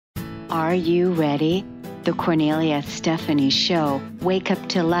Are you ready? The Kornelia Stephanie Show. Wake up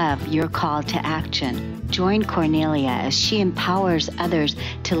to love, your call to action. Join Kornelia as she empowers others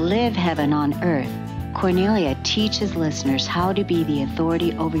to live heaven on earth. Kornelia teaches listeners how to be the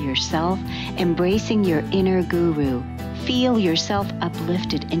authority over yourself, embracing your inner guru. Feel yourself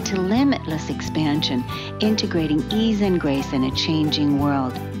uplifted into limitless expansion, integrating ease and grace in a changing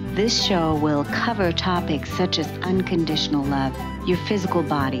world. This show will cover topics such as unconditional love, your physical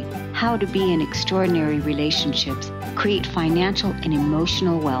body, how to be in extraordinary relationships, create financial and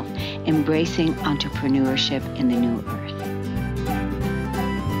emotional wealth, embracing entrepreneurship in the new earth.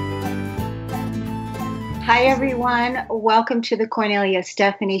 Hi, everyone. Welcome to the Kornelia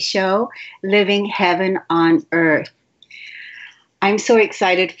Stephanie Show, Living Heaven on Earth. I'm so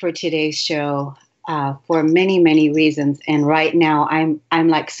excited for today's show for many, many reasons. And right now, I'm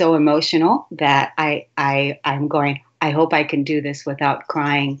like so emotional that I'm going, I hope I can do this without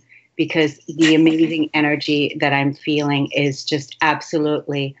crying, because the amazing energy that I'm feeling is just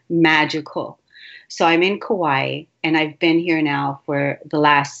absolutely magical. So I'm in Kauai, and I've been here now for the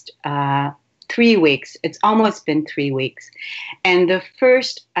last 3 weeks. It's almost been 3 weeks. And the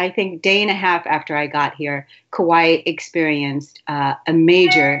first, I think, day and a half after I got here, Kauai experienced a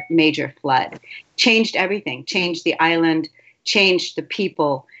major, major flood. Changed everything, changed the island, changed the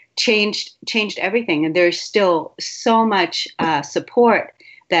people, changed everything. And there's still so much support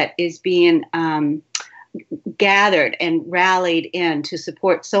that is being gathered and rallied in to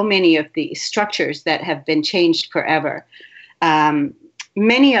support so many of the structures that have been changed forever.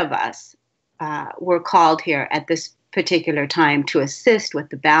 Many of us were called here at this particular time to assist with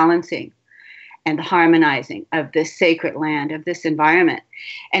the balancing and the harmonizing of this sacred land, of this environment.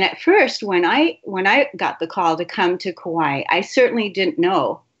 And at first, when I got the call to come to Kauai, I certainly didn't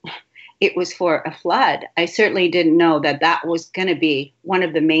know it was for a flood. I certainly didn't know that that was going to be one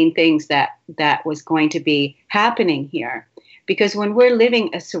of the main things that was going to be happening here. Because when we're living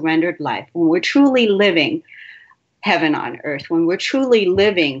a surrendered life, when we're truly living heaven on earth, when we're truly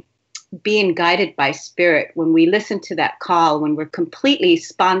living being guided by spirit, when we listen to that call, when we're completely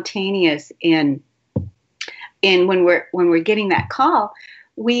spontaneous in when we're getting that call,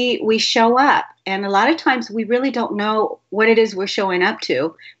 we show up. And a lot of times we really don't know what it is we're showing up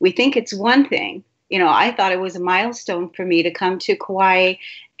to. We think it's one thing. You know, I thought it was a milestone for me to come to Kauai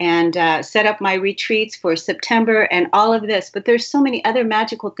and set up my retreats for September and all of this. But there's so many other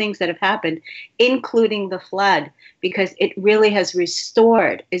magical things that have happened, including the flood, because it really is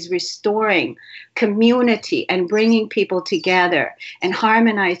restoring community and bringing people together and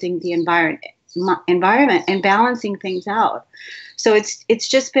harmonizing the environment and balancing things out. So it's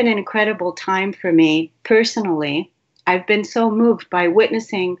just been an incredible time for me personally. I've been so moved by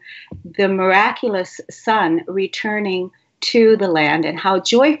witnessing the miraculous sun returning to the land and how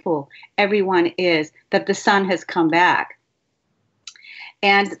joyful everyone is that the sun has come back.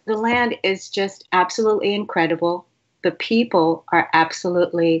 And the land is just absolutely incredible. The people are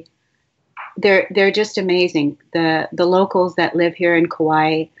absolutely, they're just amazing. The locals that live here in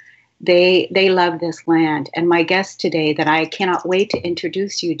Kauai, they love this land. And my guest today that I cannot wait to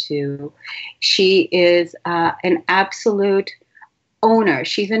introduce you to, she is an absolute owner.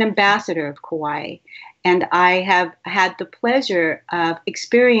 She's an ambassador of Kauai. And I have had the pleasure of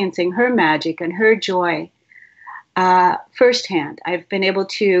experiencing her magic and her joy firsthand. I've been able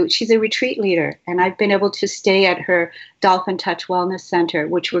to, she's a retreat leader, and I've been able to stay at her Dolphin Touch Wellness Center,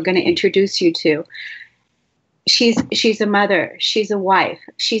 which we're going to introduce you to. She's a mother, she's a wife,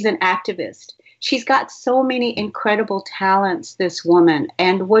 she's an activist. She's got so many incredible talents, this woman,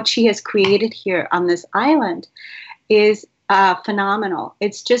 and what she has created here on this island is phenomenal.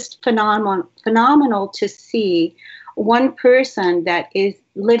 It's just phenomenal to see one person that is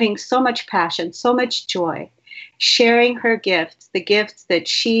living so much passion, so much joy, sharing her gifts, the gifts that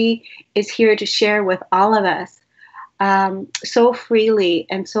she is here to share with all of us so freely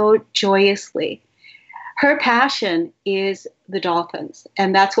and so joyously. Her passion is the dolphins,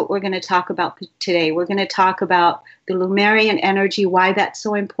 and that's what we're going to talk about today. We're going to talk about the Lemurian energy, why that's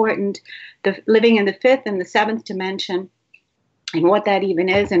so important, the living in the fifth and the seventh dimension, and what that even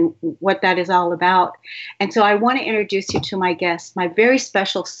is and what that is all about. And so I want to introduce you to my guest, my very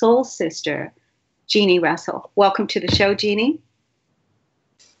special soul sister, Jeannie Russell. Welcome to the show, Jeannie.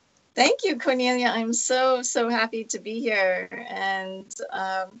 Thank you, Kornelia. I'm so happy to be here. And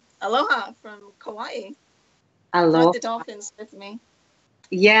aloha from Kauai. Aloha. Brought the dolphins with me.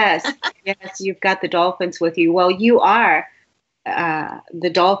 Yes, yes, you've got the dolphins with you. Well, you are the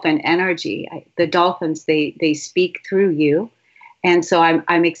dolphin energy. The dolphins, they speak through you. And so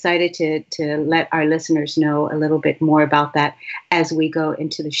I'm excited to let our listeners know a little bit more about that as we go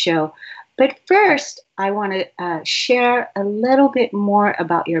into the show. But first, I want to share a little bit more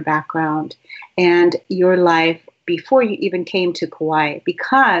about your background and your life before you even came to Kauai,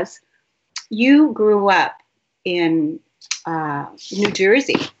 because you grew up in New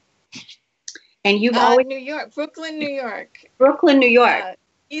Jersey, and you've always New York, Brooklyn, New York. Brooklyn, New York.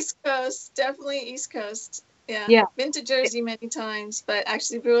 East Coast, definitely East Coast. Yeah. Yeah. Been to Jersey many times, but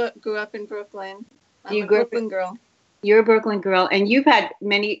actually grew up in Brooklyn. I'm a grew Brooklyn girl. You're a Brooklyn girl, and you've had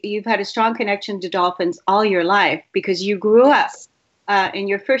a strong connection to dolphins all your life, because you grew up, and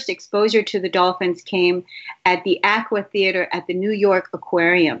your first exposure to the dolphins came at the Aqua Theater at the New York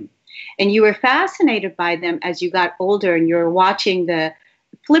Aquarium. And you were fascinated by them as you got older, and you were watching the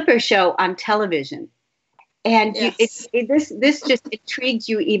Flipper show on television. And yes. This just intrigued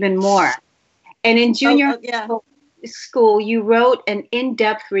you even more. And in junior school, you wrote an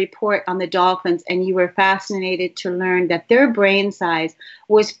in-depth report on the dolphins, and you were fascinated to learn that their brain size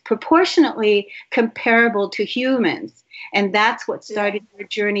was proportionately comparable to humans. And that's what started your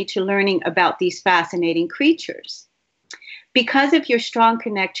journey to learning about these fascinating creatures. Because of your strong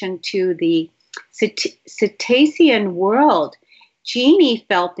connection to the cetacean world, Jeannie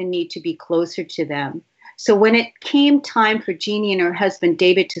felt the need to be closer to them. So when it came time for Jeannie and her husband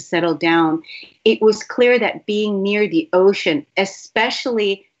David to settle down, it was clear that being near the ocean,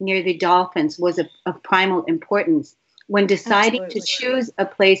 especially near the dolphins, was of primal importance when deciding to choose a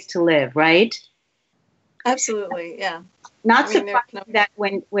place to live, right? Absolutely, yeah. Not surprising that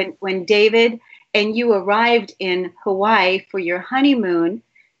when David and you arrived in Hawaii for your honeymoon,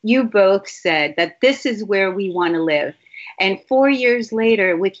 you both said that this is where we want to live. And 4 years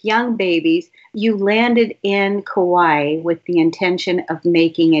later, with young babies, you landed in Kauai with the intention of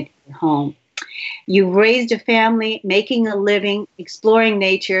making it home. You raised a family, making a living, exploring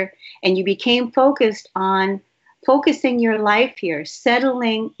nature, and you became focusing your life here,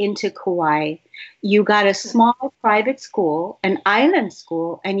 settling into Kauai. You got a small private school, an island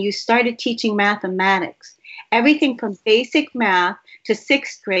school, and you started teaching mathematics. Everything from basic math to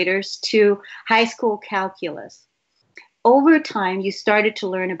sixth graders to high school calculus. Over time, you started to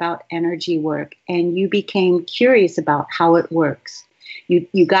learn about energy work, and you became curious about how it works.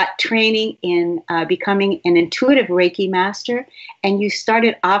 You got training in becoming an intuitive Reiki master, and you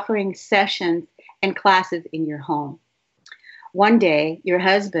started offering sessions and classes in your home. One day, your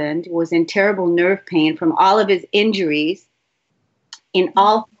husband was in terrible nerve pain from all of his injuries in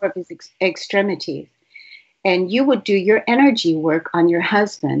all four of his extremities, and you would do your energy work on your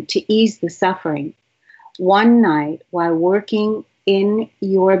husband to ease the suffering. One night, while working in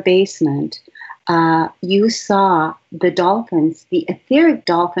your basement, you saw the dolphins, the etheric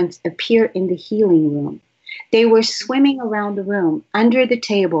dolphins, appear in the healing room. They were swimming around the room, under the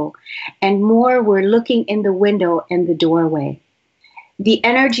table, and more were looking in the window and the doorway. The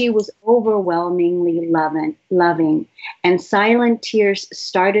energy was overwhelmingly loving, and silent tears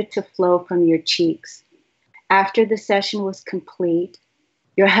started to flow from your cheeks. After the session was complete,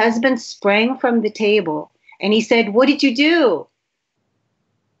 your husband sprang from the table and he said, "What did you do?"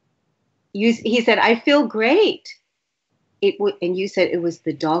 He said, "I feel great." And you said it was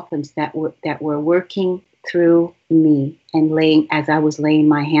the dolphins that were working through me and as I was laying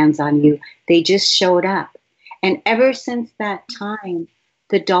my hands on you. They just showed up. And ever since that time,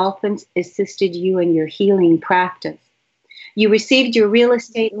 the dolphins assisted you in your healing practice. You received your real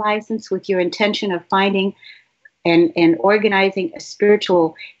estate license with your intention of finding and organizing a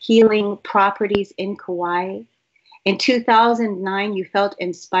spiritual healing properties in Kauai. In 2009, you felt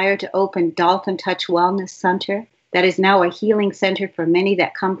inspired to open Dolphin Touch Wellness Center that is now a healing center for many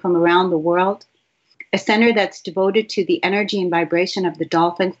that come from around the world. A center that's devoted to the energy and vibration of the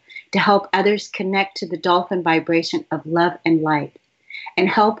dolphins to help others connect to the dolphin vibration of love and light and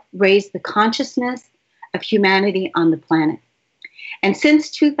help raise the consciousness of humanity on the planet. And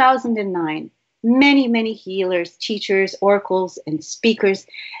since 2009, many, many healers, teachers, oracles, and speakers,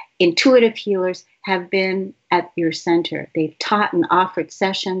 intuitive healers have been at your center. They've taught and offered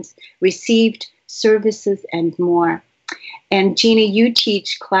sessions, received services, and more. And Jeannie, you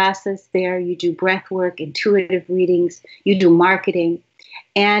teach classes there. You do breath work, intuitive readings. You do marketing.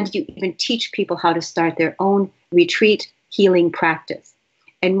 And you even teach people how to start their own retreat healing practice.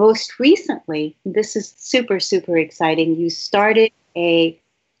 And most recently, this is super, super exciting, you started a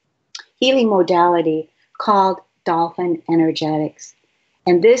healing modality called Dolphin Energetics.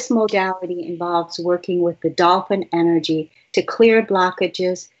 And this modality involves working with the dolphin energy to clear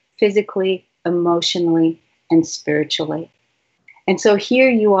blockages physically, emotionally, and spiritually. And so here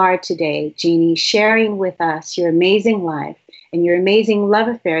you are today, Jeannie, sharing with us your amazing life and your amazing love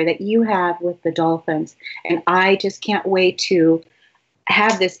affair that you have with the dolphins. And I just can't wait to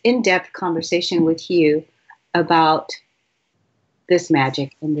have this in-depth conversation with you about this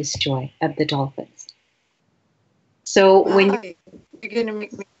magic and this joy of the dolphins. So wow, when you're going to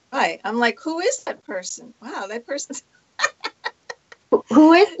make me cry. I'm like, who is that person? Wow, that person.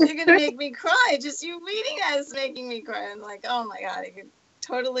 who is You're going to make me cry. Just you reading that is making me cry. I'm like, oh my God, I could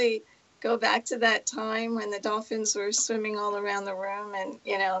totally go back to that time when the dolphins were swimming all around the room and,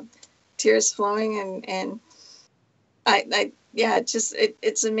 you know, tears flowing. And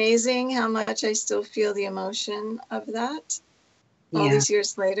it's amazing how much I still feel the emotion of that all these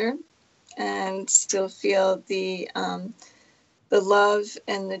years later, and still feel the love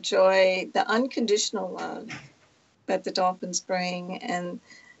and the joy, the unconditional love that the dolphins bring, and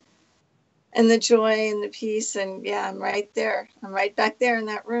the joy and the peace. And yeah, I'm right there. I'm right back there in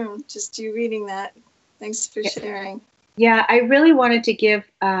that room. Just you reading that. Thanks for sharing. Yeah, I really wanted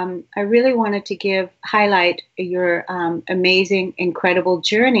to highlight your amazing, incredible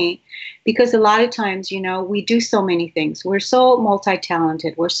journey, because a lot of times, you know, we do so many things. We're so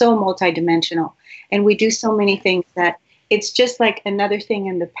multi-talented. We're so multi-dimensional, and we do so many things that it's just like another thing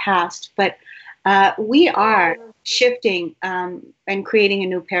in the past. But we are shifting and creating a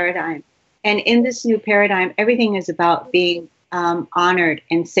new paradigm. And in this new paradigm, everything is about being honored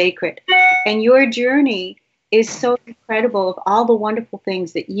and sacred. And your journey is so incredible of all the wonderful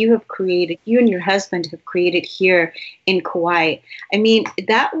things that you have created, you and your husband have created here in Kauai. I mean,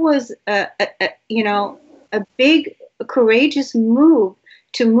 that was a big, courageous move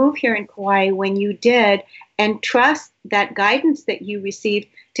to move here in Kauai when you did, and trust that guidance that you received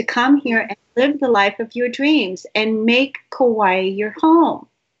to come here and live the life of your dreams and make Kauai your home.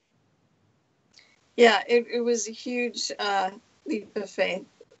 Yeah, it was a huge leap of faith.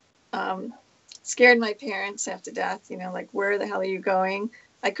 Scared my parents after death, you know, like, where the hell are you going?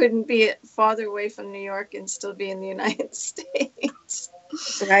 I couldn't be farther away from New York and still be in the United States.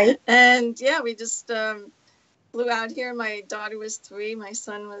 Right. And yeah, we just flew out here. My daughter was 3. My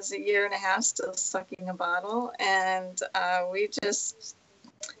son was 1.5 years, still sucking a bottle. And we just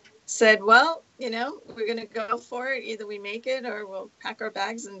said, well, you know, we're going to go for it. Either we make it or we'll pack our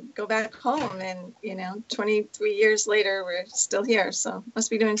bags and go back home. And, you know, 23 years later, we're still here. So must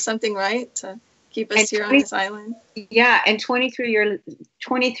be doing something right to keep us here on this island. Yeah, and 23 years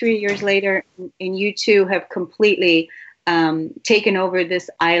later, and you two have completely taken over this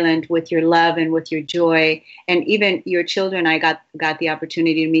island with your love and with your joy, and even your children. I got the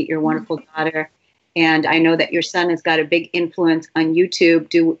opportunity to meet your wonderful daughter, and I know that your son has got a big influence on YouTube.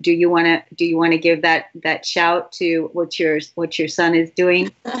 Do you want to give that shout to what your son is doing?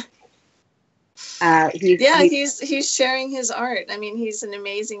 He's sharing his art. I mean, he's an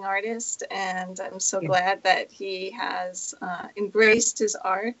amazing artist, and I'm so glad that he has embraced his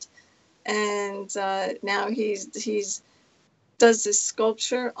art. And now he's does this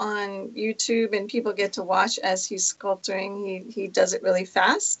sculpture on YouTube, and people get to watch as he's sculpting. He does it really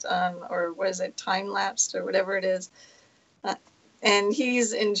fast, or what is it, time lapsed or whatever it is. And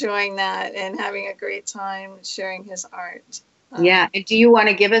he's enjoying that and having a great time sharing his art. Yeah, and do you want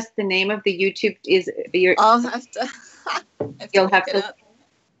to give us the name of the YouTube? I'll have to. You'll have to.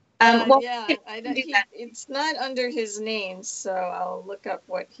 It's not under his name, so I'll look up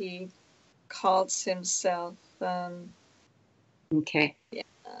what he calls himself. Okay.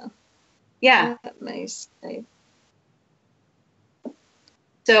 Yeah. That may say.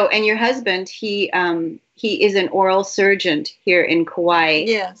 So, and your husband, he is an oral surgeon here in Kauai.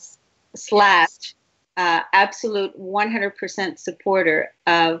 Yes. / absolute 100% supporter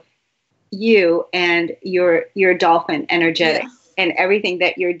of you and your dolphin energetic and everything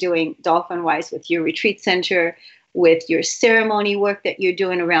that you're doing dolphin wise with your retreat center, with your ceremony work that you're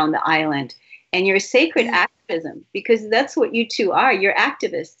doing around the island, and your sacred activism, because that's what you two are. You're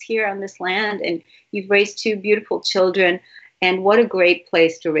activists here on this land, and you've raised 2 beautiful children. And what a great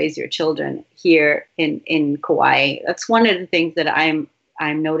place to raise your children here in Kauai. That's one of the things that I'm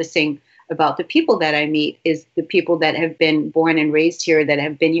noticing about the people that I meet, is the people that have been born and raised here, that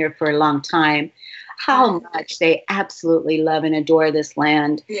have been here for a long time, how much they absolutely love and adore this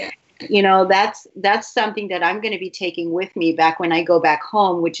land. Yeah. You know, that's something that I'm going to be taking with me back when I go back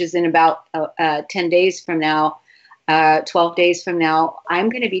home, which is in about 10 days from now, 12 days from now. I'm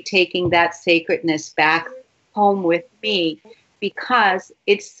going to be taking that sacredness back home with me, because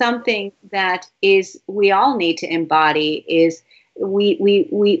it's something that we all need to embody. Is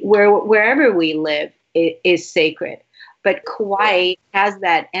wherever we live is sacred. But Kauai has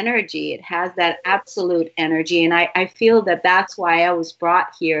that energy. It has that absolute energy. And I feel that that's why I was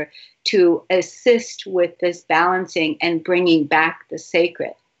brought here to assist with this balancing and bringing back the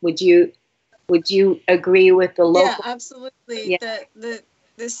sacred. Would you agree with the local? Yeah, absolutely. Yeah.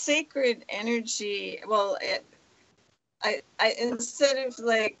 The sacred energy. Well, I instead of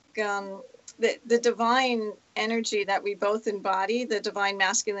like the divine energy that we both embody, the divine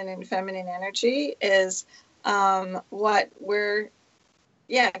masculine and feminine energy is what we're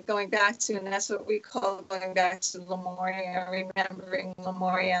going back to, and that's what we call going back to Lemuria, remembering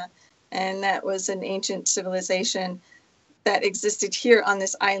Lemuria, and that was an ancient civilization that existed here on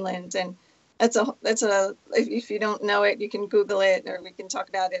this island. And that's a if you don't know it, you can Google it, or we can talk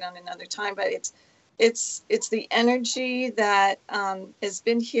about it on another time. But it's the energy that has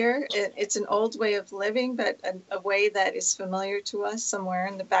been here. It's an old way of living, but a way that is familiar to us somewhere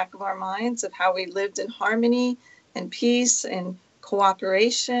in the back of our minds, of how we lived in harmony and peace and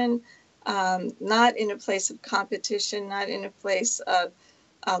cooperation, not in a place of competition, not in a place of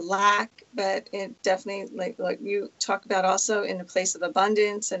lack, but it definitely, like you talk about, also in a place of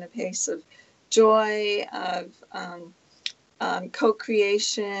abundance and a place of joy, of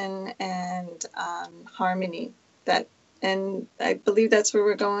co-creation and harmony. And I believe that's where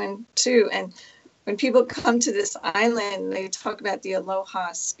we're going to. And when people come to this island, they talk about the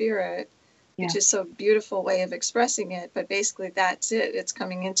aloha spirit, which is so beautiful way of expressing it. But basically, that's it. It's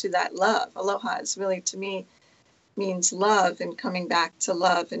coming into that love. Aloha is really, to me, means love, and coming back to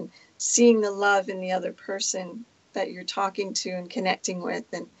love and seeing the love in the other person that you're talking to and connecting with,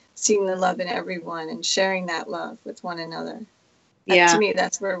 and seeing the love in everyone and sharing that love with one another. To me,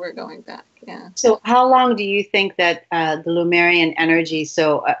 that's where we're going back. Yeah. So how long do you think that the Lemurian energy,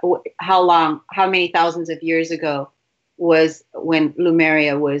 how many thousands of years ago was when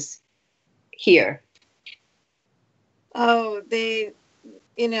Lemuria was here? Oh, it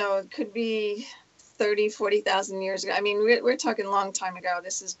could be 30, 40,000 years ago. I mean, we're talking a long time ago.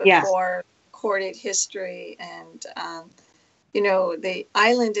 This is before recorded history. And, the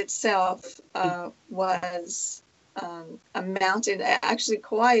island itself was a mountain. Actually,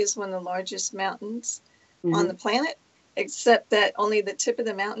 Kauai is one of the largest mountains on the planet, except that only the tip of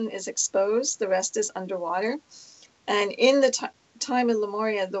the mountain is exposed. The rest is underwater. And in the time of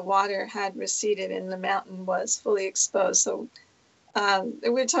Lemuria, the water had receded and the mountain was fully exposed. So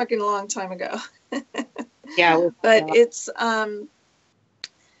we're talking a long time ago. But it's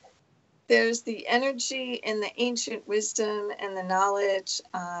there's the energy and the ancient wisdom and the knowledge.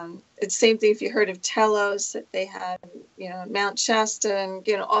 It's the same thing if you heard of Telos, that they had, Mount Shasta, and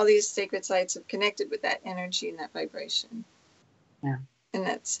all these sacred sites have connected with that energy and that vibration. Yeah.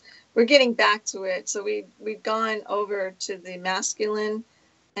 And we're getting back to it. So we've gone over to the masculine,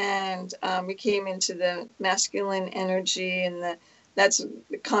 and we came into the masculine energy, and that's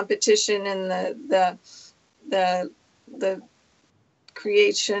the competition and the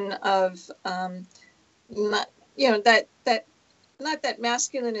creation of not that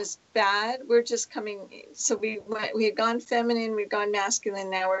masculine is bad. We're just coming. So we had gone feminine, we've gone masculine.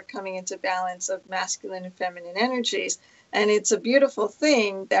 Now we're coming into balance of masculine and feminine energies. And it's a beautiful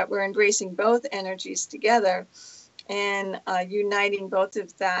thing that we're embracing both energies together and uniting both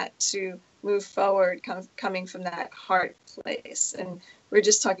of that to move forward, coming from that heart place. And we're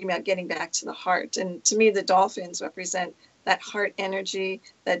just talking about getting back to the heart. And to me, the dolphins represent that heart energy,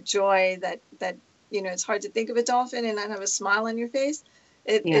 that joy, that it's hard to think of a dolphin and not have a smile on your face.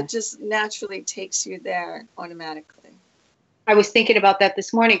 It just naturally takes you there automatically. I was thinking about that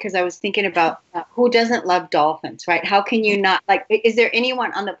this morning, because I was thinking about who doesn't love dolphins, right? How can you not, is there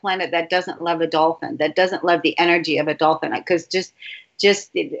anyone on the planet that doesn't love a dolphin, that doesn't love the energy of a dolphin? Because just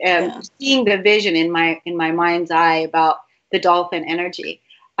seeing the vision in my mind's eye about the dolphin energy,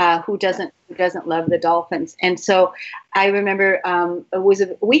 who doesn't love the dolphins? And so I remember it was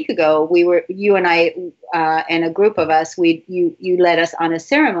a week ago, you and I and a group of us, you led us on a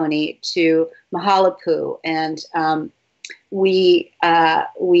ceremony to Mahalapu, and we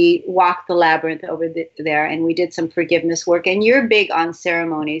walked the labyrinth over there, and we did some forgiveness work. And you're big on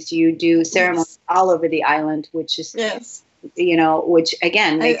ceremonies. You do ceremonies all over the island, which is, which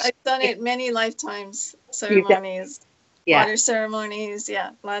again, I've done it many lifetimes. Ceremonies, water ceremonies.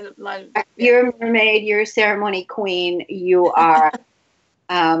 Yeah, a lot of, You're a mermaid. You're a ceremony queen. You are.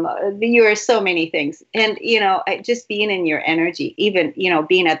 You are so many things. And, just being in your energy, even,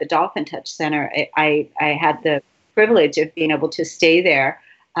 being at the Dolphin Touch Center, I had the privilege of being able to stay there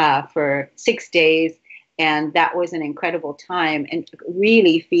for 6 days. And that was an incredible time, and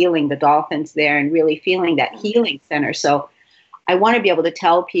really feeling the dolphins there and really feeling that healing center. So I want to be able to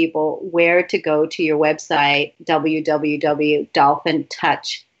tell people where to go to your website,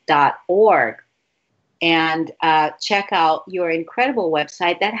 www.dolphintouch.org. and check out your incredible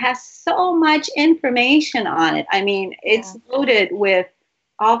website that has so much information on it. I mean, it's loaded with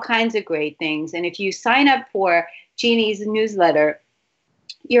all kinds of great things. And if you sign up for Jeannie's newsletter,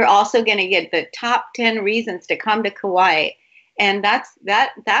 you're also going to get the top 10 reasons to come to Kauai. And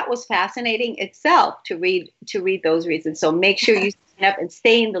that was fascinating itself to read those reasons. So make sure you sign up and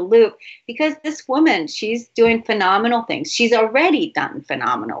stay in the loop, because this woman, she's doing phenomenal things. She's already done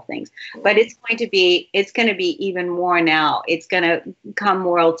phenomenal things, but it's going to be even more now. It's going to come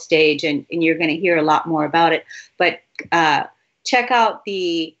world stage, and you're going to hear a lot more about it. But check out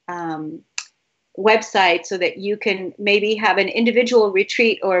the website so that you can maybe have an individual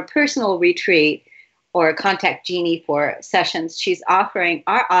retreat or a personal retreat, or contact Jeannie for sessions. She's offering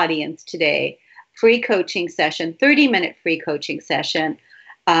our audience today free coaching session, 30-minute free coaching session.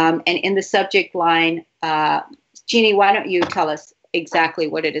 And in the subject line, Jeannie, why don't you tell us exactly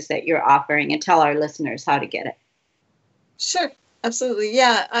what it is that you're offering, and tell our listeners how to get it? Sure, absolutely.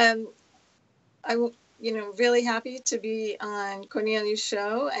 Yeah, I'm really happy to be on Kornelia's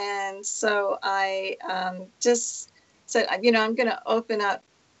show. And so I just said, I'm going to open up.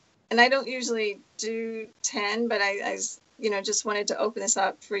 And I don't usually do 10, but I just wanted to open this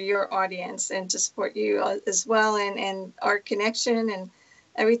up for your audience and to support you as well, and our connection and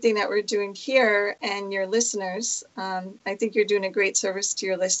everything that we're doing here and your listeners. I think you're doing a great service to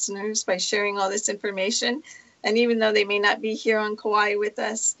your listeners by sharing all this information. And even though they may not be here on Kauai with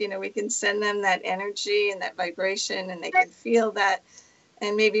us, we can send them that energy and that vibration, and they can feel that.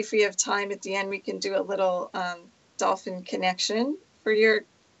 And maybe if we have time at the end, we can do a little dolphin connection for your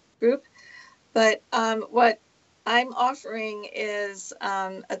group. But what I'm offering is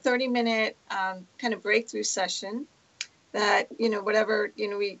a 30-minute kind of breakthrough session that, whatever,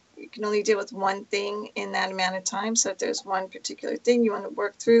 we can only deal with one thing in that amount of time. So if there's one particular thing you want to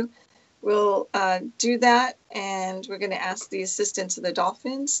work through, we'll do that. And we're going to ask the assistance of the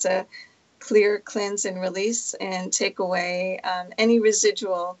dolphins to clear, cleanse, and release, and take away any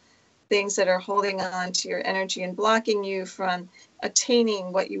residual things that are holding on to your energy and blocking you from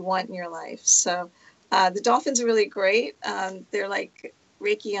attaining what you want in your life. So the dolphins are really great. They're like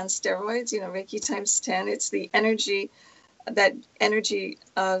Reiki on steroids, Reiki times 10. It's the energy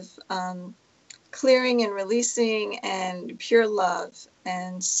of clearing and releasing and pure love.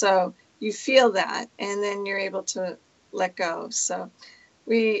 And so you feel that, and then you're able to let go. So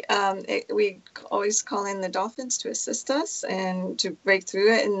we always call in the dolphins to assist us and to break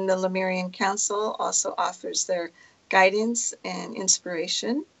through it. And the Lemurian Council also offers their guidance and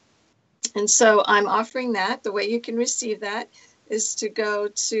inspiration. And so I'm offering that. The way you can receive that is to go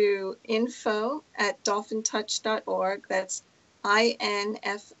to info@dolphintouch.org. That's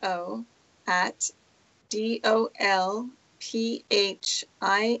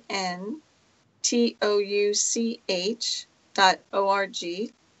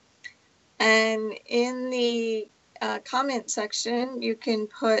And in the comment section, you can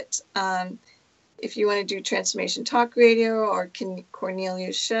put if you want to do Transformation Talk Radio or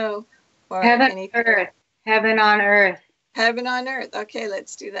Kornelia's show, or Heaven anything. on Earth. Heaven on Earth. Heaven on Earth. Okay,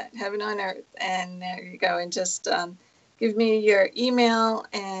 let's do that. Heaven on Earth. And there you go. And just give me your email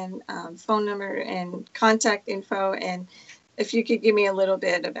and phone number and contact info. And if you could give me a little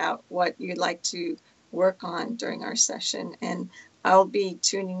bit about what you'd like to work on during our session. And I'll be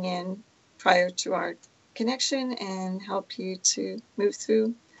tuning in prior to our connection and help you to move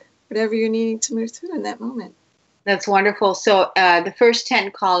through whatever you're needing to move through in that moment. That's wonderful. So the first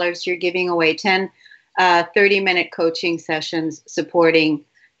 10 callers, you're giving away 10 30-minute coaching sessions, supporting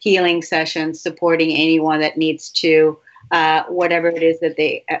healing sessions, supporting anyone that needs to, whatever it is that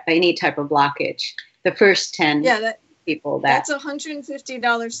any type of blockage. The first 10 people. That's a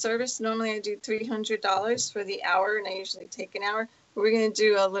 $150 service. Normally I do $300 for the hour, and I usually take an hour. But we're going to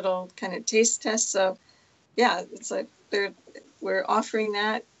do a little kind of taste test. So yeah, it's like we're offering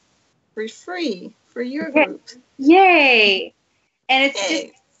that for free for your group. Yay! And it's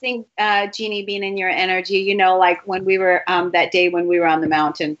just interesting, Jeannie, being in your energy. Like when we were that day when we were on the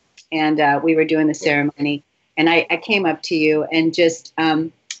mountain and we were doing the ceremony, and I came up to you and just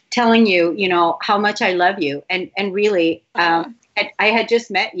telling you, how much I love you, and really, I had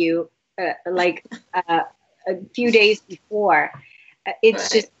just met you like a few days before. It's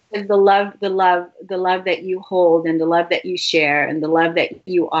just the love that you hold, and the love that you share, and the love that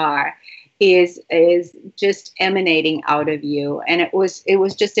you are is just emanating out of you. And it was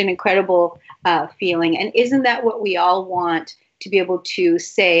just an incredible feeling. And isn't that what we all want, to be able to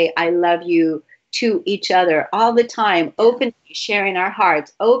say I love you to each other all the time, openly sharing our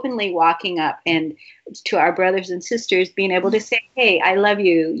hearts, openly walking up and to our brothers and sisters, being able to say, "Hey, I love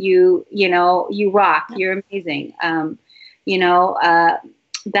you. You know, you rock. You're amazing." You know,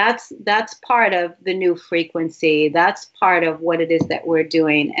 that's part of the new frequency. That's part of what it is that we're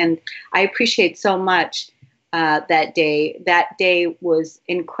doing. And I appreciate so much that day. That day was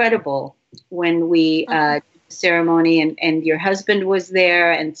incredible when we did the ceremony, and your husband was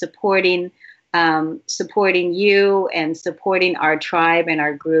there and supporting you and supporting our tribe and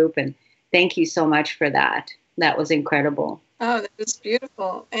our group. And thank you so much for that. That was incredible. Oh, that was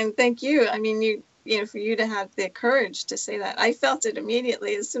beautiful. And thank you. I mean, you know, for you to have the courage to say that. I felt it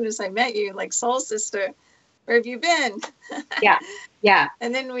immediately as soon as I met you, like, soul sister, where have you been? Yeah.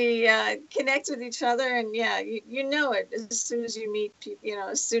 And then we connect with each other, and you know it as soon as you meet people, you know,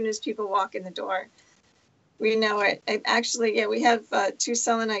 as soon as people walk in the door. We know it. And actually, we have 2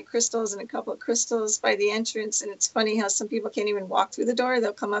 selenite crystals and a couple of crystals by the entrance. And it's funny how some people can't even walk through the door.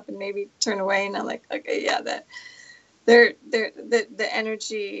 They'll come up and maybe turn away. And I'm like, okay, that the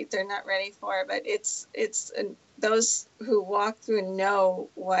energy they're not ready for. But it's those who walk through and know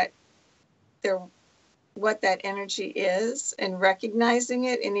what that energy is and recognizing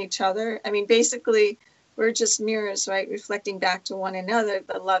it in each other. I mean, basically, we're just mirrors, right? Reflecting back to one another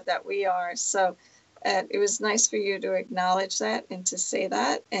the love that we are. So. It was nice for you to acknowledge that and to say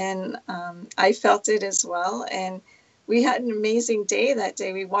that. And I felt it as well. And we had an amazing day that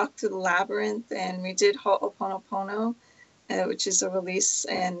day. We walked through the labyrinth and we did Ho'oponopono, which is a release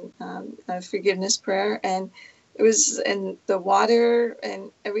and a forgiveness prayer. And it was in the water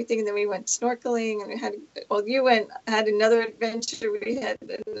and everything. And then we went snorkeling, and you had another adventure.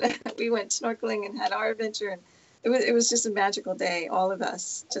 We went snorkeling and had our adventure. And it was just a magical day. All of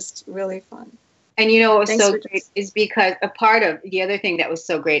us, just really fun. And you know what was so great is because a part of the other thing that was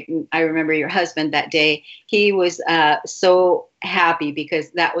so great, and I remember your husband that day, he was so happy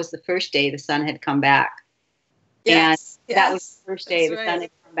because that was the first day the sun had come back. Yes, and that was the first day the sun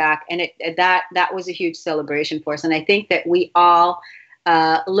had come back, and that was a huge celebration for us. And I think that we all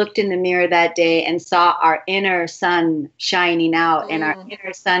looked in the mirror that day and saw our inner sun shining out and our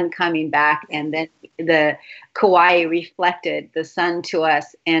inner sun coming back, and then the Kauai reflected the sun to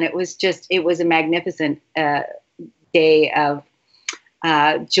us, and it was a magnificent day of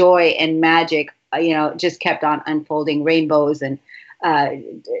joy and magic. You know, just kept on unfolding, rainbows and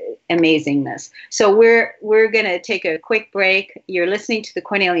amazingness. So we're gonna take a quick break. You're listening to the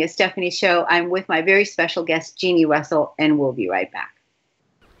Kornelia Stephanie Show. I'm with my very special guest, Jeannie Russell, and we'll be right back.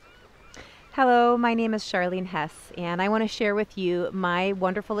 Hello, my name is Charlene Hess, and I want to share with you my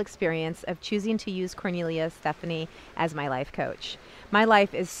wonderful experience of choosing to use Kornelia Stephanie as my life coach. My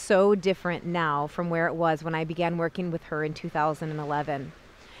life is so different now from where it was when I began working with her in 2011.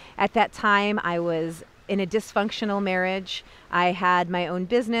 At that time, I was in a dysfunctional marriage. I had my own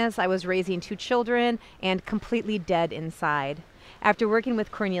business, I was raising 2 children, and completely dead inside. After working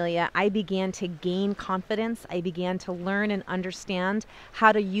with Kornelia, I began to gain confidence. I began to learn and understand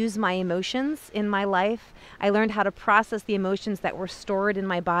how to use my emotions in my life. I learned how to process the emotions that were stored in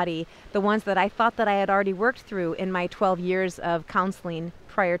my body, the ones that I thought that I had already worked through in my 12 years of counseling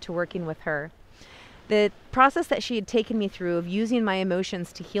prior to working with her. The process that she had taken me through of using my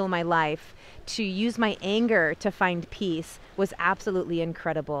emotions to heal my life, to use my anger to find peace, was absolutely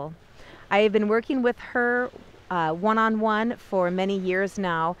incredible. I have been working with her one-on-one for many years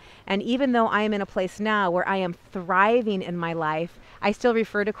now, and even though I am in a place now where I am thriving in my life, I still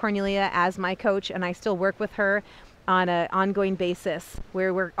refer to Kornelia as my coach, and I still work with her on an ongoing basis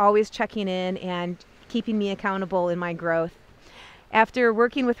where we're always checking in and keeping me accountable in my growth. After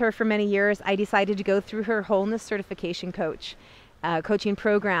working with her for many years, I decided to go through her wholeness certification coaching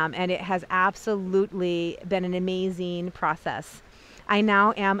program, and it has absolutely been an amazing process. I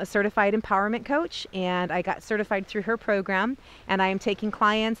now am a certified empowerment coach, and I got certified through her program, and I am taking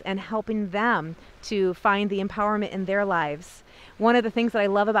clients and helping them to find the empowerment in their lives. One of the things that I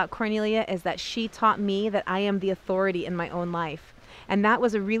love about Kornelia is that she taught me that I am the authority in my own life. And that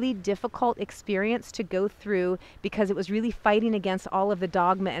was a really difficult experience to go through because it was really fighting against all of the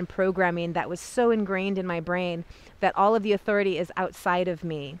dogma and programming that was so ingrained in my brain that all of the authority is outside of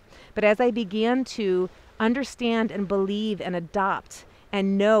me. But as I began to understand and believe and adopt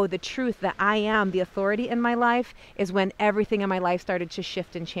and know the truth that I am the authority in my life, is when everything in my life started to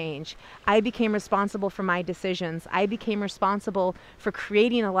shift and change. I became responsible for my decisions. I became responsible for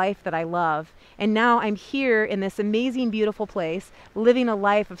creating a life that I love. And now I'm here in this amazing, beautiful place, living a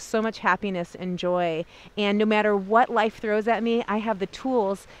life of so much happiness and joy. And no matter what life throws at me, I have the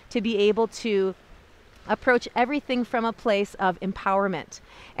tools to be able to approach everything from a place of empowerment.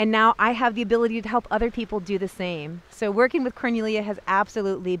 And now I have the ability to help other people do the same. So working with Kornelia has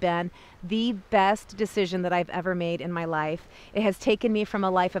absolutely been the best decision that I've ever made in my life. It has taken me from a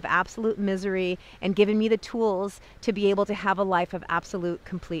life of absolute misery and given me the tools to be able to have a life of absolute,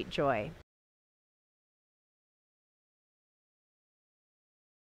 complete joy.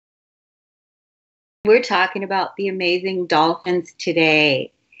 We're talking about the amazing dolphins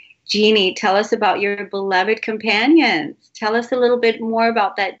today. Jeannie, tell us about your beloved companions. Tell us a little bit more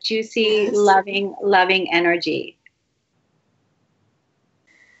about that juicy, Yes. loving energy.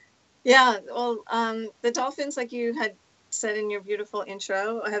 Yeah, well, the dolphins, like you had said in your beautiful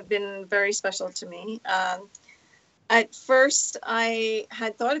intro, have been very special to me. At first, I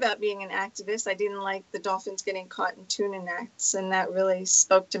had thought about being an activist. I didn't like the dolphins getting caught in tuna nets, and that really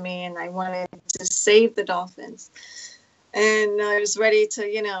spoke to me, and I wanted to save the dolphins. And I was ready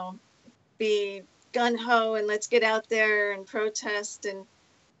to, be gung-ho and let's get out there and protest. And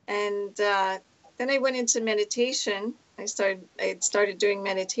then I went into meditation. I had started doing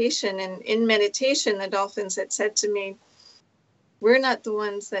meditation, and in meditation, the dolphins had said to me, "We're not the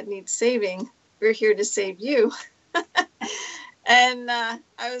ones that need saving. We're here to save you." And I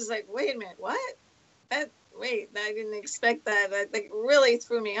was like, "Wait a minute, what? Wait, I didn't expect that." That like really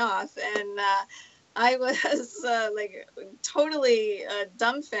threw me off, and I was like totally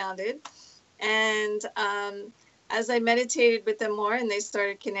dumbfounded. And as I meditated with them more, and they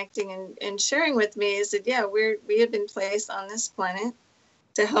started connecting and sharing with me, I said, "Yeah, we have been placed on this planet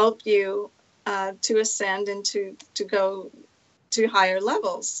to help you to ascend and to go to higher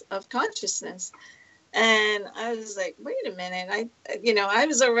levels of consciousness." And I was like, "Wait a minute! I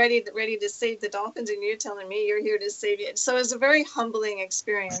was already ready to save the dolphins, and you're telling me you're here to save you." So it was a very humbling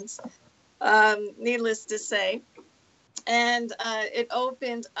experience, needless to say, and it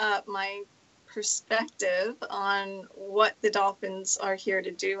opened up my perspective on what the dolphins are here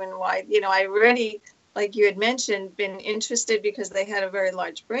to do and why. I already, like you had mentioned, been interested because they had a very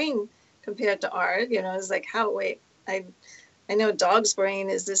large brain compared to ours. I was like, I know a dog's brain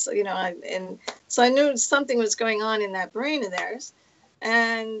is this, and so I knew something was going on in that brain of theirs.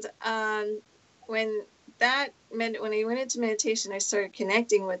 And when I went into meditation, I started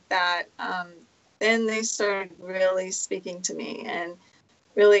connecting with that. Then they started really speaking to me and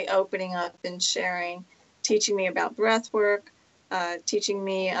really opening up and sharing, teaching me about breath work, teaching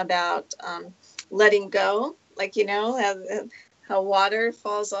me about letting go, like, how water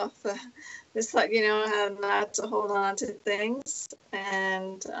falls off this, how not to hold on to things.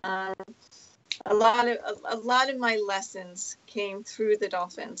 And a lot of my lessons came through the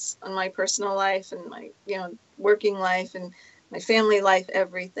dolphins on my personal life and my, working life and my family life,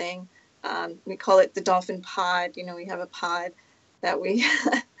 everything. We call it the Dolphin Pod. We have a pod that we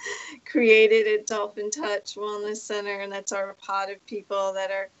created at Dolphin Touch Wellness Center, and that's our pod of people that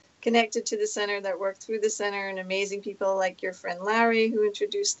are connected to the center, that work through the center, and amazing people like your friend Larry, who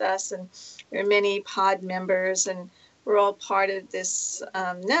introduced us, and there are many pod members, and we're all part of this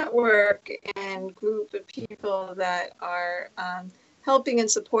network and group of people that are helping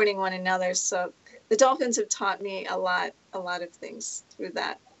and supporting one another. So the dolphins have taught me a lot of things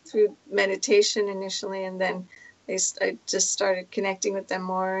through meditation initially, and then I just started connecting with them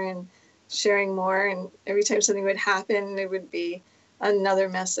more and sharing more. And every time something would happen, it would be another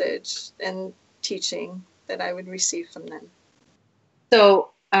message and teaching that I would receive from them. So,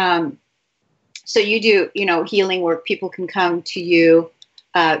 so you do, healing work. People can come to you.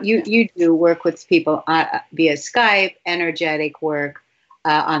 You do work with people via Skype, energetic work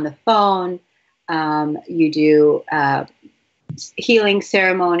on the phone. You do healing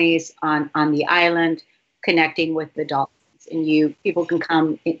ceremonies on the island, connecting with the dolphins. And people can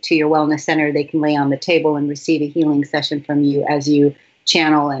come to your wellness center. They can lay on the table and receive a healing session from you as you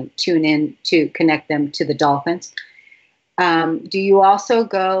channel and tune in to connect them to the dolphins. Do you also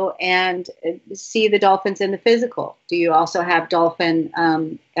go and see the dolphins in the physical? Do you also have dolphin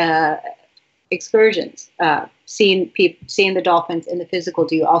excursions? Seeing the dolphins in the physical,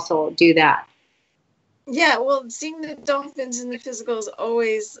 do you also do that? Yeah, well, seeing the dolphins in the physical is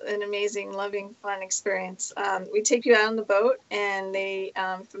always an amazing, loving, fun experience. We take you out on the boat, and they,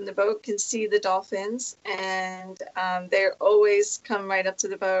 from the boat, can see the dolphins, and they always come right up to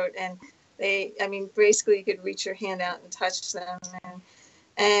the boat, and basically you could reach your hand out and touch them.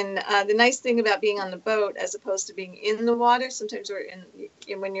 And the nice thing about being on the boat, as opposed to being in the water, sometimes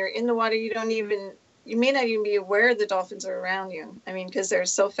when you're in the water, you may not even be aware the dolphins are around you. Because they're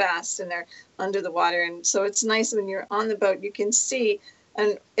so fast and they're under the water. And so it's nice when you're on the boat, you can see,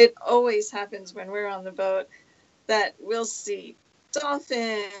 and it always happens when we're on the boat, that we'll see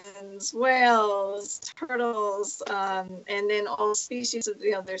dolphins, whales, turtles, and then all species of,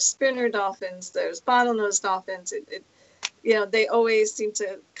 there's spinner dolphins, there's bottlenose dolphins. They always seem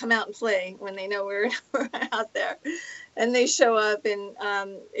to come out and play when they know we're out there, and they show up, and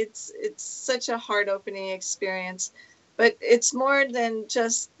it's such a heart-opening experience. But it's more than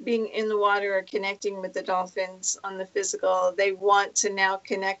just being in the water or connecting with the dolphins on the physical. They want to now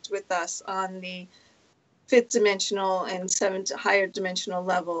connect with us on the fifth dimensional and seventh higher dimensional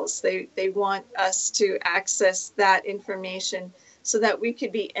levels. They want us to access that information so that we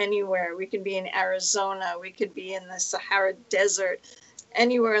could be anywhere. We could be in Arizona, we could be in the Sahara Desert,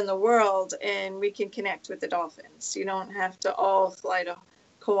 anywhere in the world, and we can connect with the dolphins. You don't have to all fly to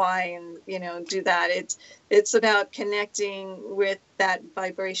Kauai and do that. It's about connecting with that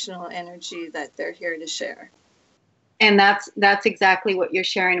vibrational energy that they're here to share. And that's exactly what you're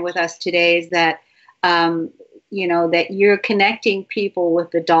sharing with us today, is that that you're connecting people with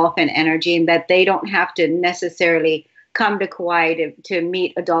the dolphin energy, and that they don't have to necessarily come to Kauai to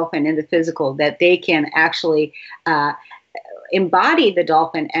meet a dolphin in the physical, that they can actually embody the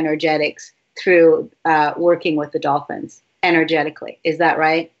dolphin energetics through working with the dolphins energetically. Is that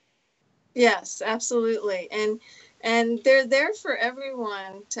right? Yes, absolutely. And they're there for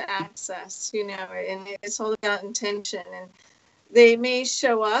everyone to access, and it's all about intention. And they may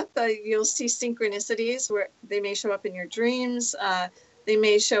show up, you'll see synchronicities where they may show up in your dreams. They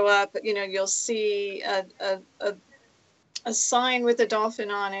may show up, you'll see a sign with a dolphin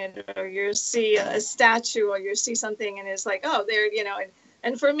on it, or you'll see a statue, or you'll see something, and it's like, oh, there,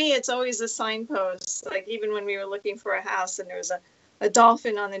 and for me, it's always a signpost. Like, even when we were looking for a house and there was a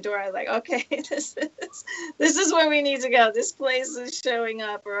dolphin on the door, I was like, okay, this is where we need to go. This place is showing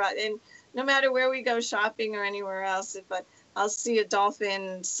up. And no matter where we go shopping or anywhere else, if I'll see a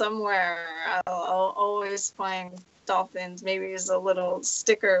dolphin somewhere, I'll always find dolphins. Maybe there's a little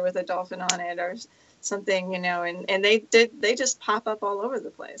sticker with a dolphin on it or something, and they just pop up all over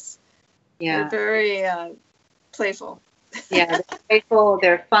the place. Yeah. They're very playful. Yeah, they're playful,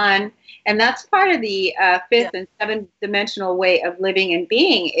 they're fun. And that's part of the fifth and seventh dimensional way of living and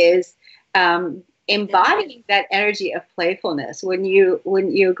being, is embodying that energy of playfulness. Wouldn't you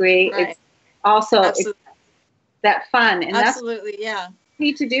agree? Right. It's also Absolutely. It's that fun. And absolutely, that's what we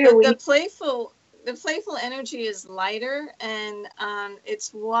need to do. The playful energy is lighter, and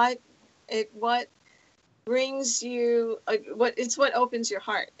it's what brings you what opens your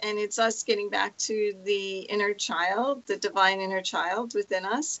heart, and it's us getting back to the inner child, the divine inner child within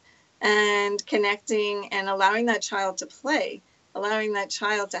us, and connecting and allowing that child to play, allowing that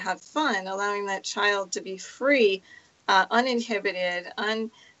child to have fun, allowing that child to be free, uninhibited,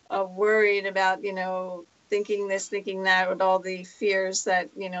 unworried about thinking this, thinking that, with all the fears that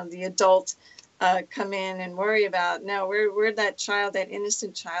the adult come in and worry about. No, we're that child, that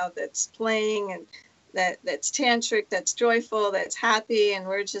innocent child that's playing, and that's tantric, that's joyful, that's happy, and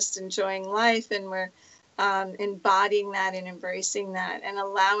we're just enjoying life, and we're embodying that and embracing that and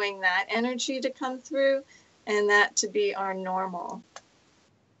allowing that energy to come through, and that to be our normal.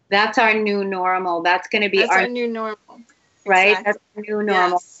 That's our new normal. That's going to be our new normal. Right? Exactly. That's our new normal.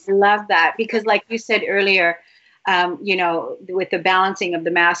 Yes. I love that, because like you said earlier, with the balancing of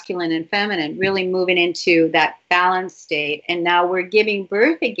the masculine and feminine, really moving into that balanced state. And now we're giving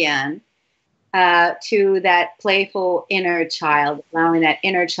birth again to that playful inner child, allowing that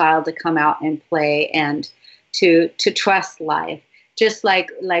inner child to come out and play, and to trust life, just like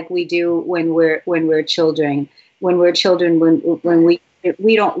we do when we're children. When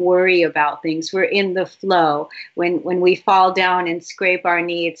we don't worry about things. We're in the flow. When we fall down and scrape our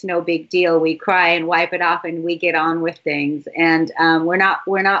knee, it's no big deal. We cry and wipe it off, and we get on with things. And we're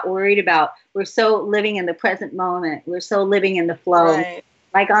not worried about. We're so living in the present moment. We're so living in the flow. Right.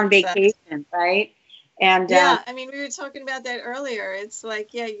 Like on vacation, right? And we were talking about that earlier. It's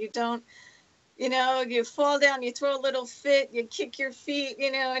like, you don't, you fall down, you throw a little fit, you kick your feet,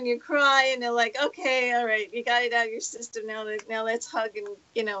 and you cry, and they're like, okay, all right, you got it out of your system. Now let's hug and,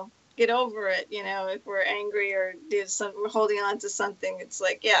 get over it. If we're angry or we're holding on to something, it's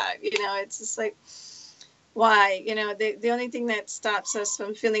like, it's just like, why? The only thing that stops us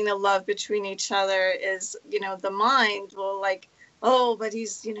from feeling the love between each other is, the mind will like, oh, but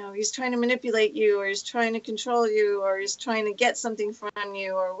he's trying to manipulate you, or he's trying to control you, or he's trying to get something from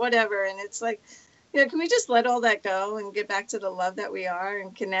you, or whatever. And it's like, can we just let all that go and get back to the love that we are,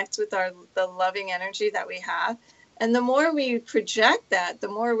 and connect with the loving energy that we have? And the more we project that, the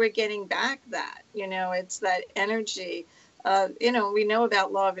more we're getting back that, it's that energy. We know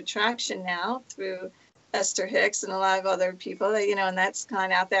about law of attraction now through Esther Hicks and a lot of other people that, and that's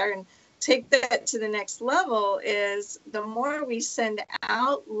gone out there. And take that to the next level is the more we send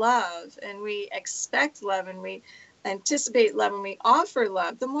out love and we expect love and we anticipate love and we offer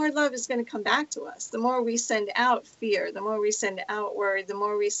love, the more love is going to come back to us. The more we send out fear, the more we send out worry, the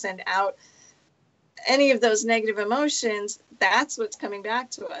more we send out any of those negative emotions, that's what's coming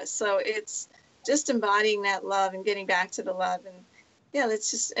back to us. So it's just embodying that love and getting back to the love. And yeah,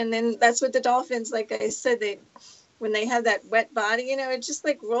 and then that's what the dolphins, like I said, when they have that wet body, it just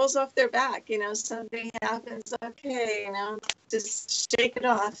like rolls off their back, something happens. Okay, just shake it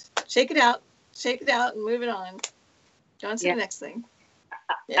off, shake it out and move it on. Go on to the next thing.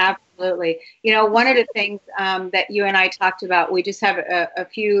 Yeah. Absolutely. One of the things that you and I talked about, we just have a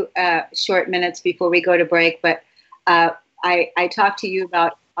few short minutes before we go to break, but I talked to you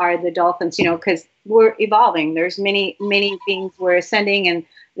about are the dolphins, because we're evolving. There's many things we're ascending, and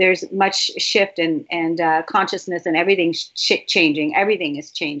there's much shift and consciousness, and everything's changing. Everything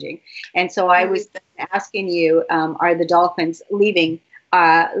is changing. And so I was asking you, are the dolphins leaving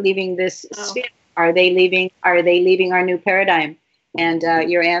this sphere? Are they leaving our new paradigm? And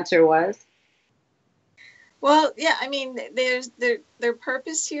your answer was? Well, yeah, I mean, their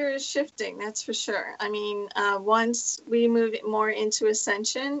purpose here is shifting, that's for sure. I mean, once we move more into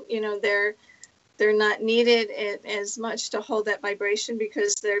ascension, they're not needed as much to hold that vibration,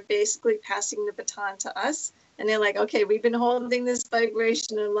 because they're basically passing the baton to us. And they're like, okay, we've been holding this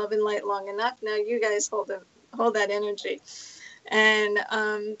vibration of love and light long enough. Now you guys hold that energy. And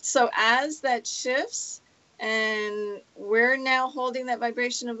so as that shifts, and we're now holding that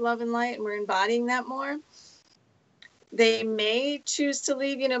vibration of love and light, and we're embodying that more, they may choose to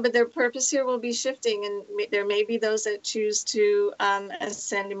leave, but their purpose here will be shifting. And there may be those that choose to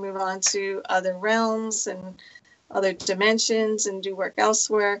ascend and move on to other realms and other dimensions and do work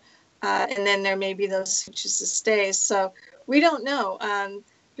elsewhere. And then there may be those who choose to stay. So we don't know.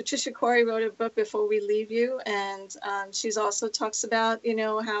 Patricia Corey wrote a book, Before We Leave You. And she's also talks about,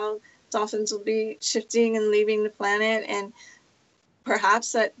 how dolphins will be shifting and leaving the planet. And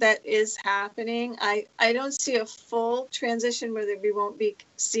perhaps that is happening. I don't see a full transition where we won't be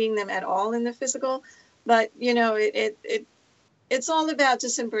seeing them at all in the physical, but it's all about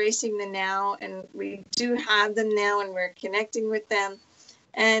just embracing the now, and we do have them now, and we're connecting with them.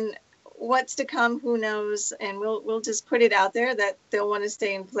 And what's to come, who knows? And we'll just put it out there that they'll want to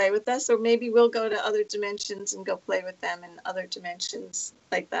stay and play with us, or maybe we'll go to other dimensions and go play with them in other dimensions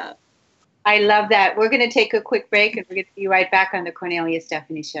like that. I love that. We're going to take a quick break, and we're going to be right back on the Kornelia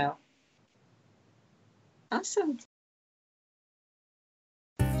Stephanie Show. Awesome.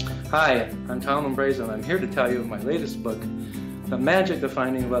 Hi, I'm Tom Lambreza, and I'm here to tell you of my latest book, The Magic of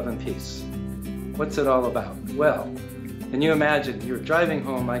Finding Love and Peace. What's it all about? Well, can you imagine you're driving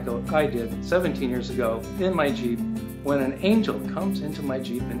home like I did 17 years ago in my Jeep, when an angel comes into my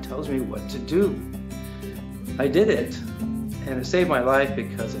Jeep and tells me what to do? I did it. And it saved my life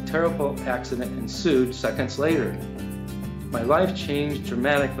because a terrible accident ensued seconds later. My life changed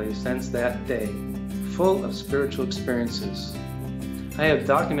dramatically since that day, full of spiritual experiences. I have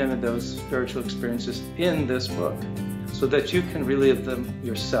documented those spiritual experiences in this book so that you can relive them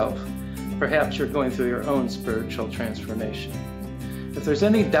yourself. Perhaps you're going through your own spiritual transformation. If there's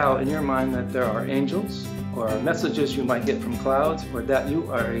any doubt in your mind that there are angels, or messages you might get from clouds, or that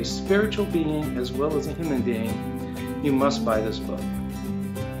you are a spiritual being as well as a human being, you must buy this book.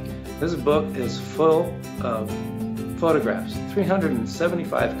 This book is full of photographs,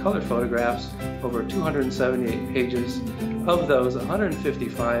 375 color photographs, over 278 pages. Of those,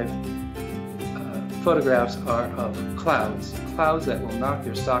 155 photographs are of clouds that will knock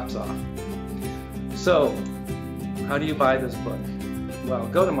your socks off. So, how do you buy this book? Well,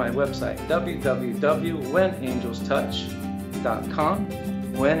 go to my website, www.whenangelstouch.com,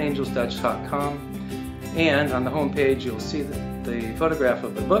 whenangelstouch.com. And on the home page, you'll see the photograph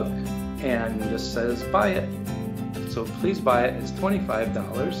of the book, and it just says buy it. So please buy it. It's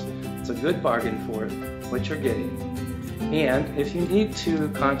 $25. It's a good bargain for what you're getting. And if you need to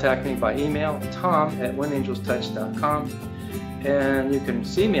contact me by email, tom@whenangelstouch.com. And you can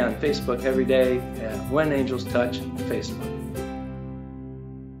see me on Facebook every day at When Angels Touch Facebook.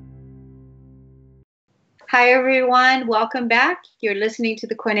 Hi, everyone. Welcome back. You're listening to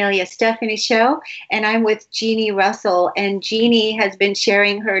the Kornelia Stephanie Show, and I'm with Jeannie Russell. And Jeannie has been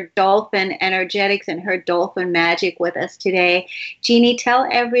sharing her dolphin energetics and her dolphin magic with us today. Jeannie, tell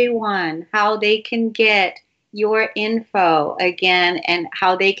everyone how they can get your info again and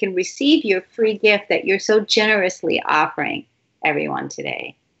how they can receive your free gift that you're so generously offering everyone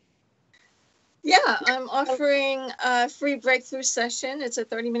today. Yeah, I'm offering a free breakthrough session. It's a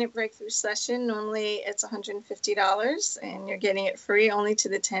 30-minute breakthrough session. Normally it's $150, and you're getting it free only to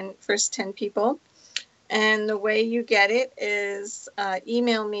the first 10 people. And the way you get it is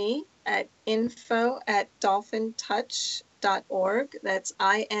email me at info@dolphintouch.org. That's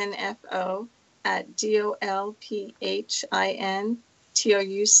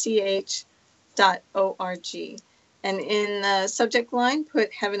info@dolphintouch.org. And in the subject line,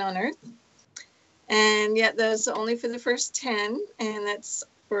 put Heaven on Earth. And yet those are only for the first 10, and that's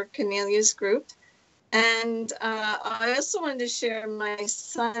for Cornelia's group. And I also wanted to share my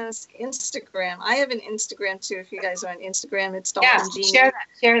son's Instagram. I have an Instagram too. If you guys are on Instagram, it's Dolphin Genie.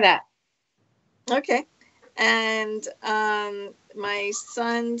 Share that. Okay. And my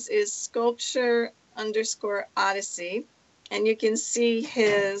son's is sculpture_odyssey, and you can see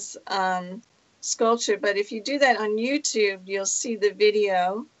his sculpture. But if you do that on YouTube, you'll see the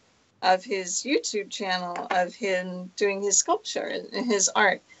video of his YouTube channel of him doing his sculpture and his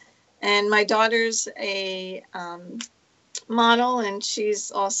art. And my daughter's a model, and she's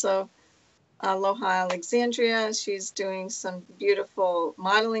also Aloha Alexandria. She's doing some beautiful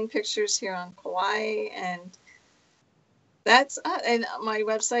modeling pictures here on Kauai, and that's and my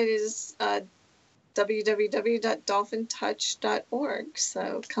website is www.dolphintouch.org.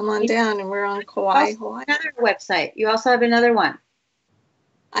 So come on down, and we're on Kauai, Hawaii. Another website. You also have another one.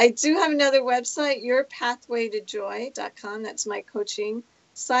 I do have another website, yourpathwaytojoy.com. That's my coaching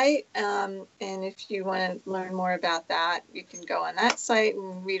site. And if you want to learn more about that, you can go on that site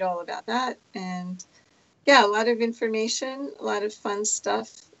and read all about that. And yeah, a lot of information, a lot of fun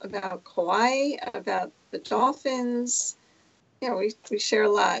stuff about Kauai, about the dolphins. Yeah, we share a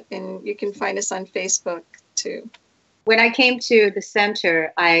lot. And you can find us on Facebook too. When I came to the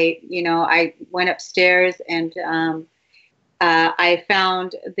center, I went upstairs and I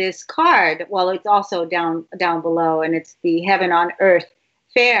found this card. Well, it's also down below, and it's the Heaven on Earth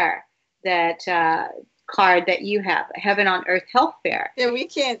Fair, that card that you have, Heaven on Earth Health Fair. Yeah, we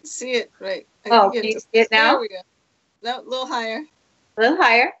can't see it right. Can you see it now? There we go. No, a little higher. A little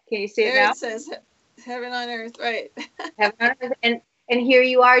higher. Can you see it now? There it says Heaven on Earth, right. Heaven on Earth. And here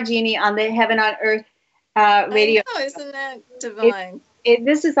you are, Jeannie, on the Heaven on Earth radio. I know, isn't that divine?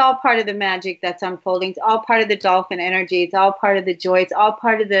 This is all part of the magic that's unfolding. It's all part of the dolphin energy. It's all part of the joy. It's all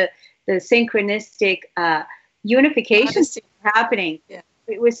part of the synchronistic unification happening. Yeah.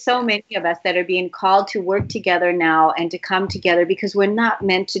 With so many of us that are being called to work together now and to come together, because we're not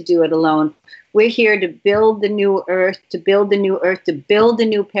meant to do it alone. We're here to build the new earth, to build the new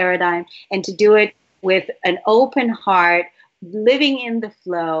paradigm, and to do it with an open heart, living in the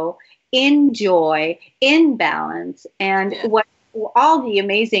flow, in joy, in balance, and what all the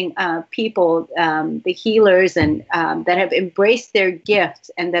amazing people, the healers, and that have embraced their gifts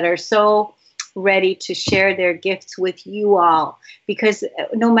and that are so ready to share their gifts with you all. Because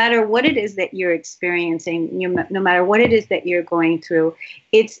no matter what it is that you're experiencing, no matter what it is that you're going through,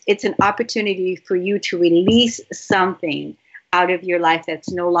 it's an opportunity for you to release something out of your life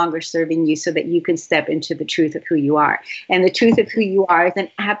that's no longer serving you, so that you can step into the truth of who you are. And the truth of who you are is an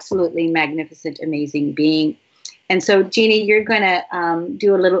absolutely magnificent, amazing being. And so, Jeannie, you're going to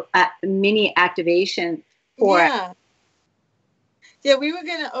do a little mini activation for us. Yeah, we were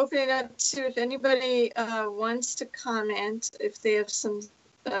going to open it up to if anybody wants to comment, if they have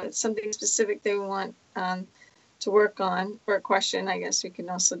something specific they want to work on, or a question. I guess we can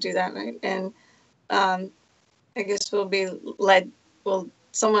also do that, right? And I guess we'll be led.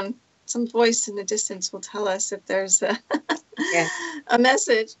 Some voice in the distance will tell us if there's a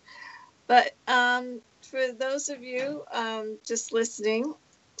message. But for those of you just listening,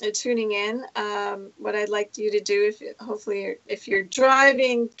 tuning in, what I'd like you to do, if you're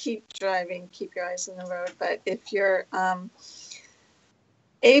driving, keep driving, keep your eyes on the road. But if you're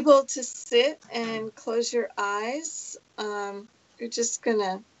able to sit and close your eyes, you're just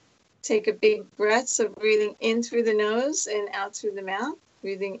gonna take a big breath. So breathing in through the nose and out through the mouth.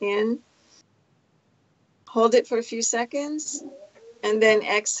 Breathing in, hold it for a few seconds, and then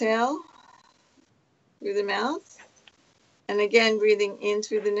exhale through the mouth. And again, breathing in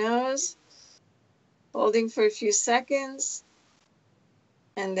through the nose, holding for a few seconds,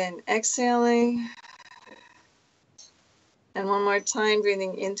 and then exhaling. And one more time,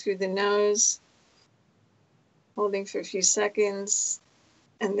 breathing in through the nose, holding for a few seconds,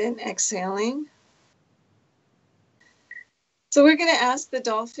 and then exhaling. So we're going to ask the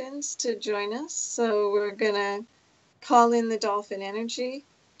dolphins to join us. So we're going to call in the dolphin energy,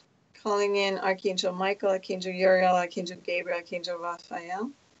 calling in Archangel Michael, Archangel Uriel, Archangel Gabriel, Archangel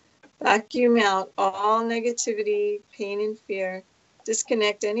Raphael. Vacuum out all negativity, pain, and fear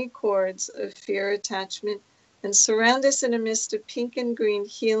disconnect any cords of fear or attachment, and surround us in a mist of pink and green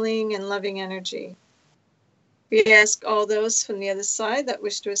healing and loving energy. We ask all those from the other side that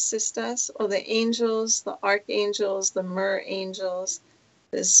wish to assist us, all the angels, the archangels, the mer angels,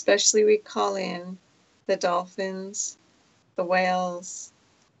 especially we call in the dolphins, the whales,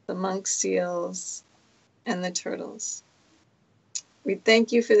 the monk seals, and the turtles. We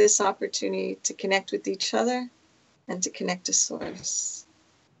thank you for this opportunity to connect with each other and to connect to Source.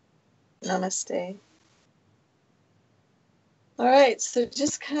 Namaste. All right, so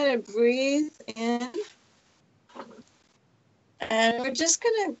just kind of breathe in. And we're just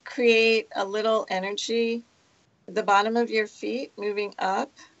going to create a little energy at the bottom of your feet, moving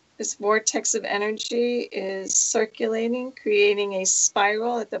up. This vortex of energy is circulating, creating a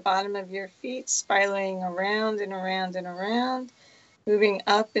spiral at the bottom of your feet, spiraling around and around and around, moving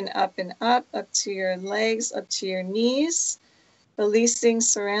up and up and up to your legs, up to your knees, releasing,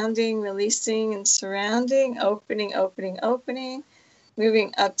 surrounding, releasing and surrounding, opening, opening, opening,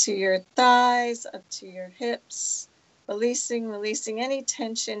 moving up to your thighs, up to your hips, releasing, releasing any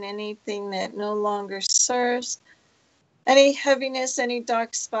tension, anything that no longer serves, any heaviness, any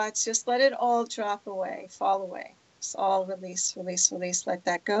dark spots, just let it all drop away, fall away. Just all release, release, release, let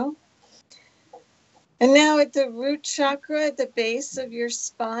that go. And now at the root chakra, at the base of your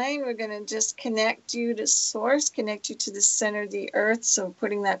spine, we're going to just connect you to Source, connect you to the center of the earth. So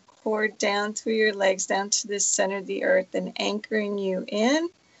putting that cord down through your legs, down to the center of the earth and anchoring you in.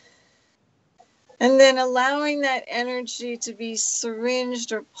 And then allowing that energy to be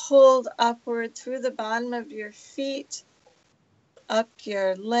syringed or pulled upward through the bottom of your feet, up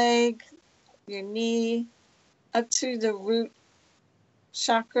your leg, your knee, up to the root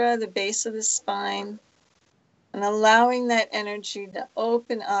chakra, the base of the spine, and allowing that energy to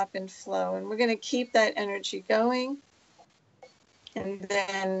open up and flow. And we're going to keep that energy going. And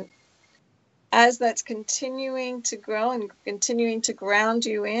then as that's continuing to grow and continuing to ground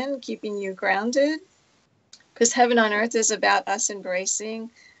you in, keeping you grounded, because Heaven on Earth is about us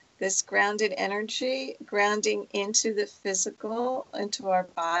embracing this grounded energy, grounding into the physical, into our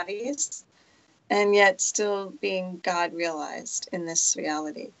bodies, and yet still being God realized in this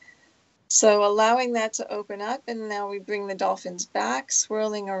reality. So allowing that to open up, and now we bring the dolphins back,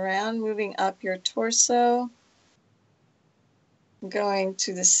 swirling around, moving up your torso, going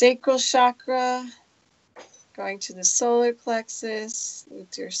to the sacral chakra, going to the solar plexus,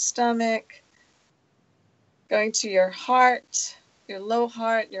 with your stomach, going to your heart, your low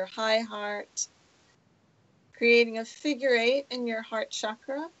heart, your high heart, creating a figure 8 in your heart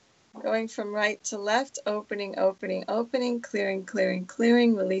chakra, going from right to left, opening, opening, opening, clearing, clearing,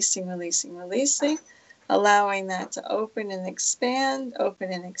 clearing, releasing, releasing, releasing, allowing that to open and expand,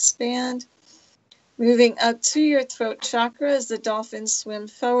 moving up to your throat chakra as the dolphins swim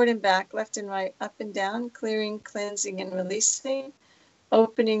forward and back, left and right, up and down, clearing, cleansing, and releasing,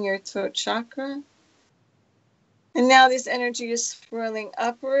 opening your throat chakra. And now this energy is swirling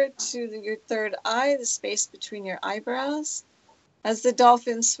upward to your third eye, the space between your eyebrows. As the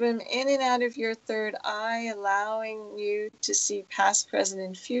dolphins swim in and out of your third eye, allowing you to see past, present,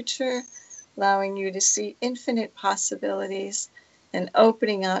 and future, allowing you to see infinite possibilities, and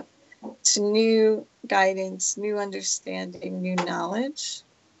opening up to new guidance, new understanding, new knowledge.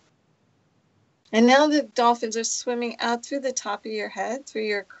 And now the dolphins are swimming out through the top of your head, through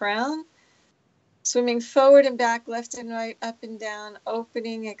your crown, swimming forward and back, left and right, up and down,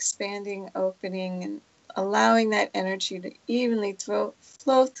 opening, expanding, opening, and allowing that energy to evenly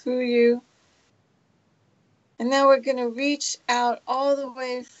flow through you. And now we're going to reach out all the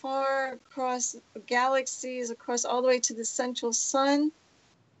way far across galaxies, across all the way to the central sun,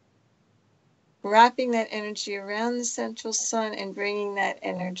 wrapping that energy around the central sun and bringing that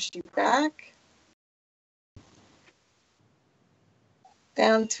energy back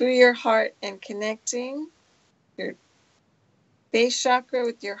down through your heart and connecting your base chakra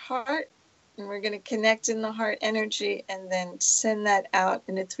with your heart. And we're going to connect in the heart energy and then send that out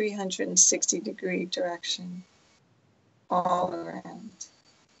in a 360-degree direction all around,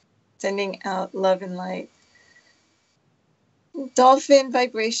 sending out love and light, dolphin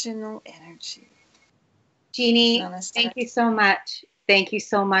vibrational energy. Jeannie, Namaste. Thank you so much. Thank you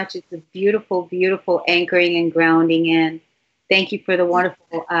so much. It's a beautiful, beautiful anchoring and grounding in. Thank you for the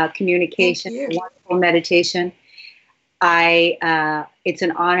wonderful communication, the wonderful meditation. It's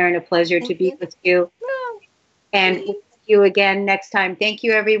an honor and a pleasure to be with you. And we'll see you again next time. Thank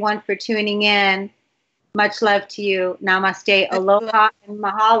you, everyone, for tuning in. Much love to you. Namaste, aloha, and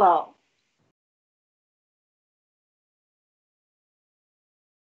mahalo.